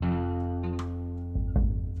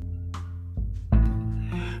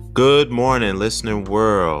Good morning, listening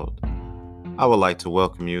world. I would like to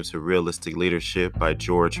welcome you to Realistic Leadership by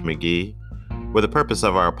George McGee, where the purpose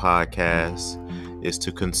of our podcast is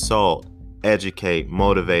to consult, educate,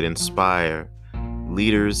 motivate, inspire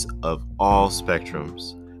leaders of all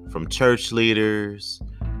spectrums, from church leaders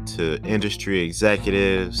to industry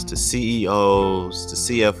executives to CEOs to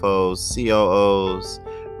CFOs, COOs,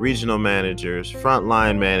 regional managers,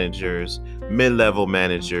 frontline managers, mid-level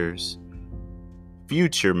managers,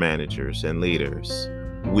 future managers and leaders.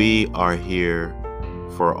 We are here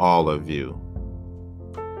for all of you.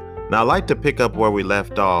 Now, I'd like to pick up where we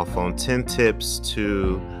left off on 10 tips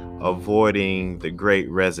to avoiding the Great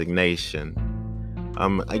Resignation.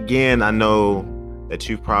 Again, I know that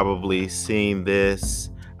you've probably seen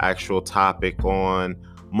this actual topic on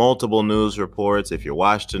multiple news reports if you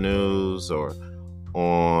watch the news or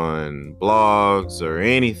on blogs or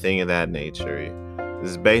anything of that nature. This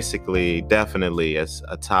is basically definitely a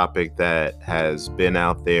topic that has been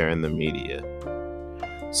out there in the media.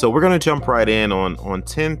 So we're going to jump right in on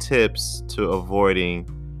 10 tips to avoiding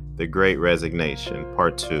the Great Resignation,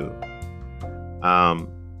 part 2.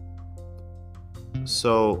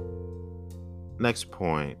 So next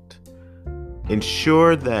point,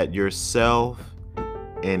 ensure that yourself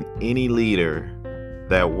and any leader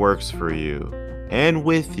that works for you and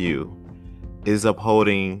with you is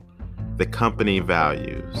upholding the company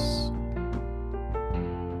values.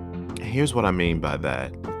 Here's what I mean by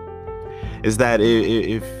that. Is that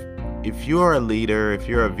if you're a leader, if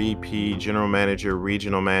you're a VP, general manager,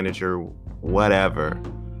 regional manager, whatever,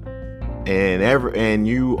 and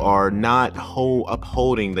you are not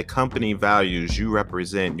upholding the company values you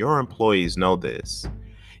represent, your employees know this.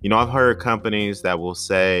 I've heard companies that will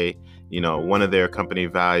say, one of their company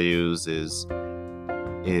values is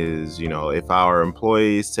if our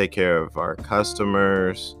employees take care of our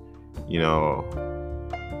customers,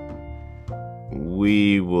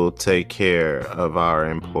 we will take care of our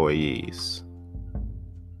employees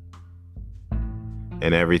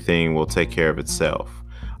and everything will take care of itself.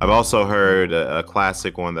 I've also heard a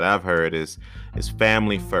classic one that I've heard is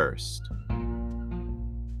family first.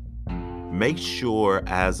 Make sure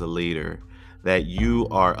as a leader that you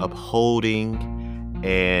are upholding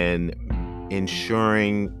and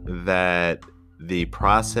ensuring that the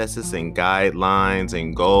processes and guidelines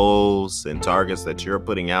and goals and targets that you're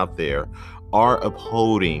putting out there are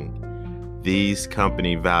upholding these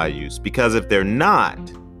company values. Because if they're not,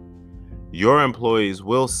 your employees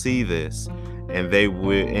will see this and they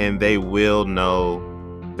will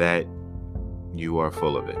know that you are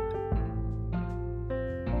full of it.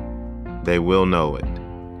 They will know it.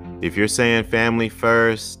 If you're saying family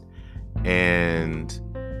first and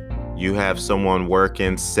you have someone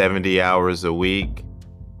working 70 hours a week,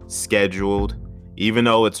 scheduled, even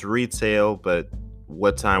though it's retail, but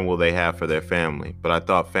what time will they have for their family? But I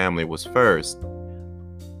thought family was first.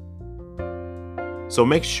 So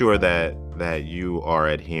make sure that you are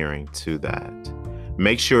adhering to that.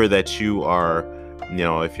 Make sure that you are,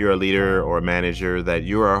 if you're a leader or a manager, that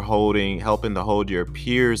you are helping to hold your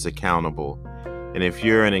peers accountable. And if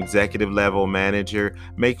you're an executive level manager,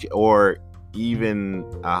 or even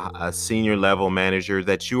a senior level manager,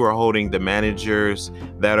 that you are holding the managers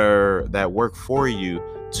that work for you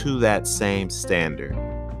to that same standard.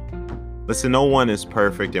 Listen, no one is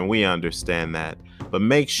perfect and we understand that, but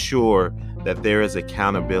make sure that there is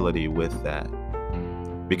accountability with that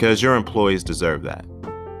because your employees deserve that.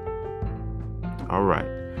 All right.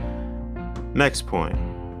 Next point.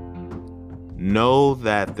 Know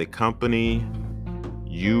that the company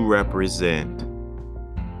you represent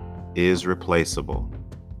is replaceable.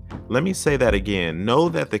 Let me say that again. Know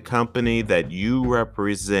that the company that you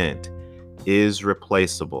represent is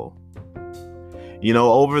replaceable.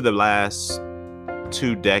 Over the last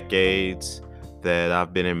 2 decades that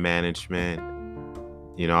I've been in management,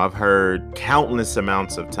 I've heard countless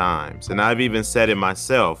amounts of times, and I've even said it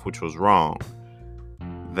myself, which was wrong,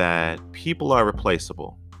 that people are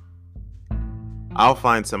replaceable. I'll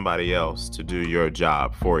find somebody else to do your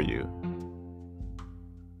job for you.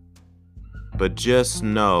 But just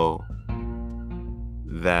know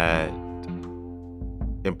that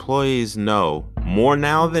employees know more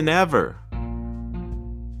now than ever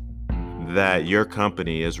that your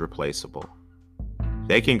company is replaceable.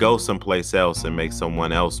 They can go someplace else and make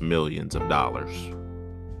someone else millions of dollars.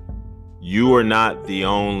 You are not the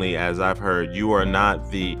only, as I've heard, you are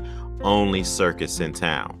not the only circus in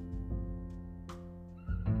town.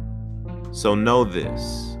 So know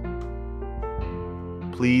this.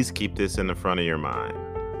 Please keep this in the front of your mind.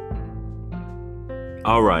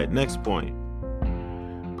 All right, next point.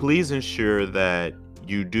 Please ensure that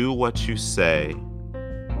you do what you say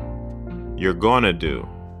you're going to do.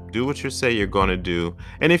 Do what you say you're going to do.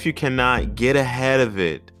 And if you cannot, get ahead of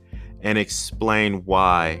it and explain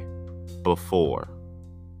why before.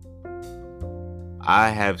 I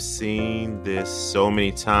have seen this so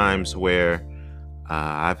many times where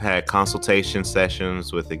I've had consultation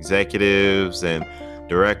sessions with executives and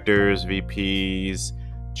directors, VPs,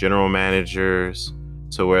 general managers,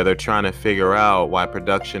 to where they're trying to figure out why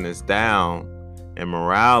production is down and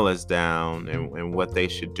morale is down and what they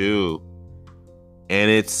should do. And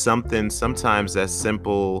it's something sometimes as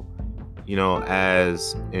simple,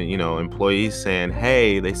 as, employees saying,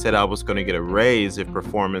 hey, they said I was going to get a raise if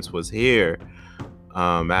performance was here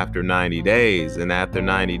after 90 days. And after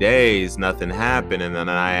 90 days, nothing happened. And then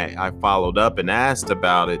I followed up and asked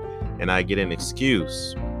about it, and I get an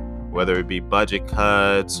excuse, whether it be budget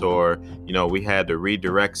cuts or, we had to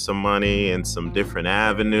redirect some money in some different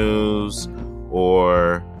avenues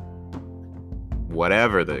or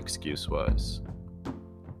whatever the excuse was.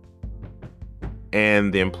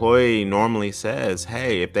 And the employee normally says,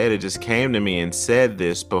 hey, if they'd have just came to me and said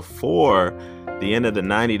this before the end of the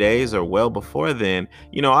 90 days or well before then,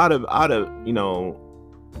 I'd have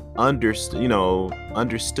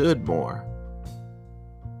understood more.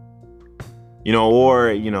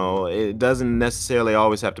 It doesn't necessarily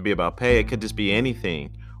always have to be about pay. It could just be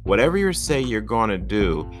anything. Whatever you say you're going to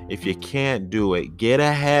do, if you can't do it, get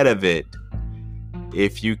ahead of it.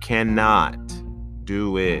 If you cannot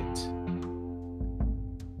do it,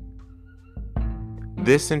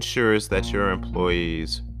 this ensures that your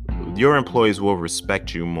employees will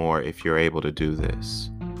respect you more if you're able to do this.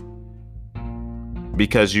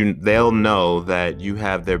 Because they'll know that you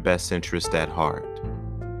have their best interest at heart.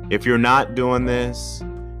 If you're not doing this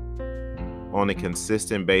on a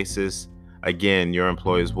consistent basis, again, your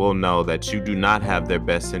employees will know that you do not have their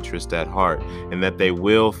best interest at heart and that they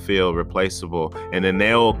will feel replaceable. And then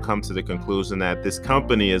they'll come to the conclusion that this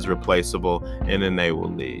company is replaceable, and then they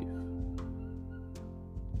will leave.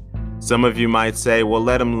 Some of you might say, well,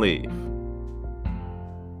 let them leave.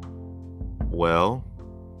 Well,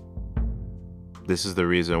 this is the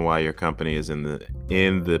reason why your company is in the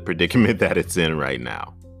predicament that it's in right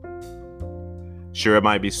now. Sure, it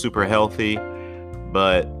might be super healthy,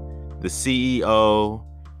 but the CEO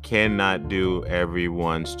cannot do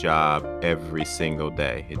everyone's job every single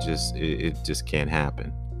day. It just can't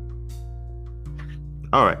happen.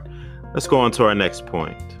 All right, let's go on to our next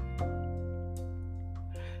point.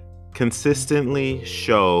 Consistently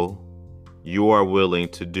show you are willing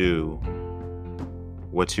to do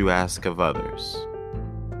what you ask of others.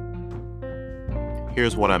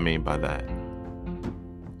 Here's what I mean by that.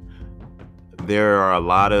 There are a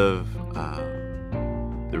lot of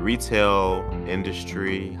the retail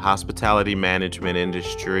industry, hospitality management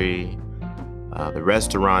industry, the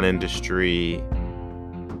restaurant industry,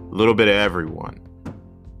 a little bit of everyone,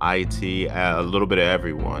 IT, a little bit of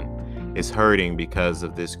everyone is hurting because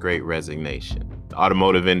of this great resignation. The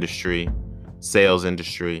automotive industry, sales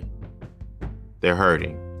industry, they're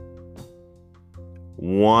hurting.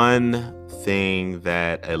 One thing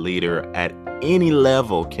that a leader at any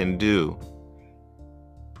level can do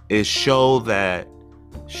is show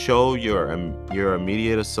your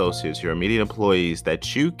immediate associates, your immediate employees,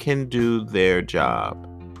 that you can do their job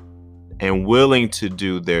and willing to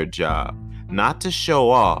do their job, not to show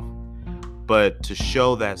off, but to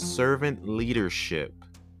show that servant leadership,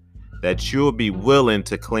 that you'll be willing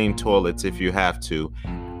to clean toilets if you have to,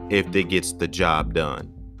 if it gets the job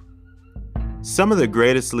done. Some of the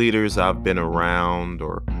greatest leaders I've been around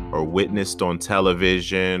or witnessed on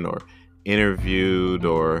television or interviewed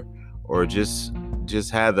or just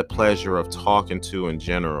had the pleasure of talking to in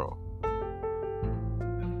general,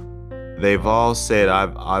 they've all said,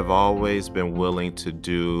 I've always been willing to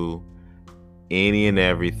do any and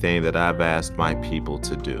everything that I've asked my people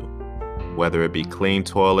to do, whether it be clean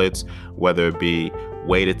toilets, whether it be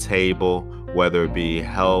wait a table, whether it be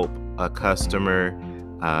help a customer,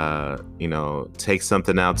 take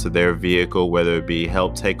something out to their vehicle, whether it be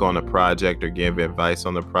help take on a project or give advice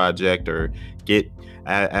on the project, or get,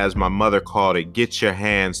 as my mother called it, get your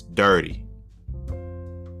hands dirty.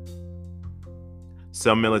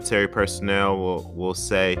 Some military personnel will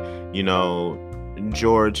say,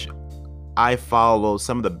 George, I follow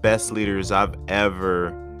some of the best leaders I've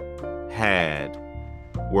ever had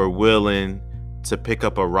were willing to pick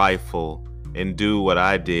up a rifle and do what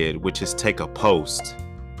I did, which is take a post.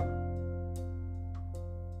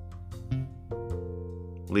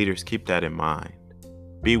 Leaders, keep that in mind.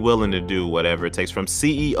 Be willing to do whatever it takes, from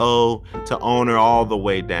CEO to owner all the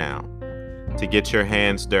way down, to get your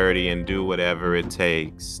hands dirty and do whatever it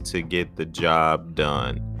takes to get the job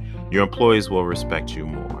done. Your employees will respect you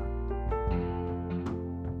more.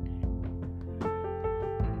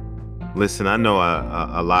 Listen, I know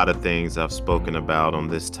a lot of things I've spoken about on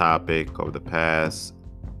this topic over the past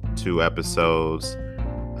 2 episodes.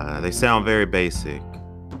 They sound very basic,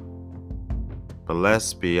 but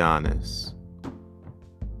let's be honest.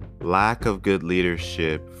 Lack of good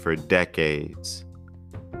leadership for decades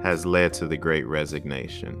has led to the Great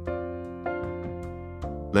Resignation.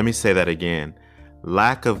 Let me say that again.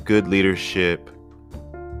 Lack of good leadership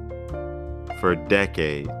for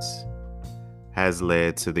decades has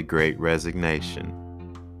led to the Great Resignation.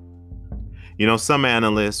 You know, some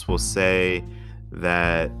analysts will say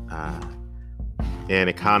that, and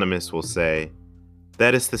economists will say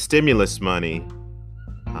that it's the stimulus money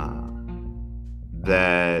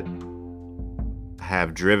that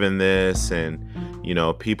have driven this, and, you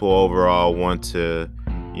know, people overall want to,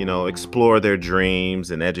 you know, explore their dreams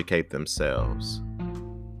and educate themselves.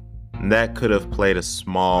 And that could have played a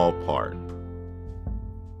small part.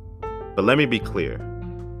 But let me be clear,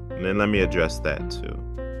 and then let me address that too.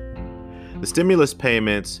 The stimulus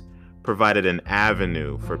payments provided an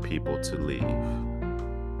avenue for people to leave.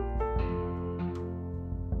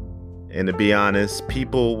 And to be honest,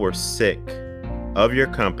 people were sick of your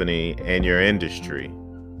company and your industry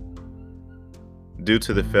due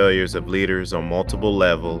to the failures of leaders on multiple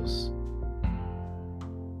levels,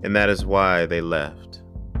 and that is why they left.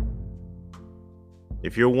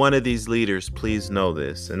 If you're one of these leaders, please know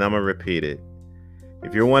this, and I'm going to repeat it.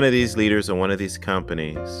 If you're one of these leaders or one of these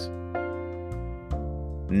companies,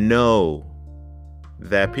 know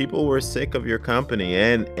that people were sick of your company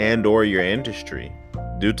and or your industry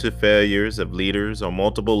due to failures of leaders on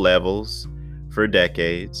multiple levels for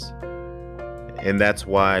decades. And that's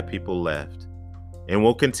why people left and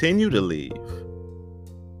will continue to leave.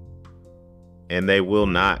 And they will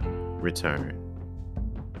not return.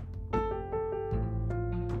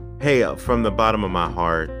 Hey, from the bottom of my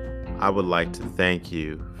heart, I would like to thank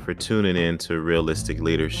you for tuning in to Realistic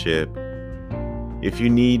Leadership. If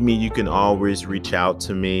you need me, you can always reach out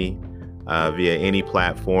to me via any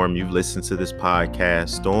platform you've listened to this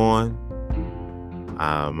podcast on.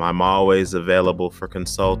 I'm always available for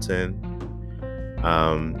consulting.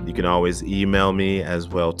 You can always email me as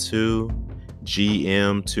well too,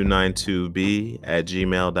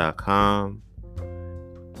 gm292b@gmail.com.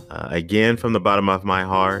 Again, from the bottom of my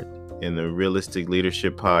heart and the Realistic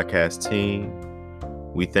Leadership Podcast team,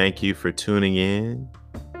 we thank you for tuning in,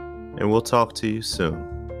 and we'll talk to you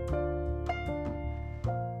soon.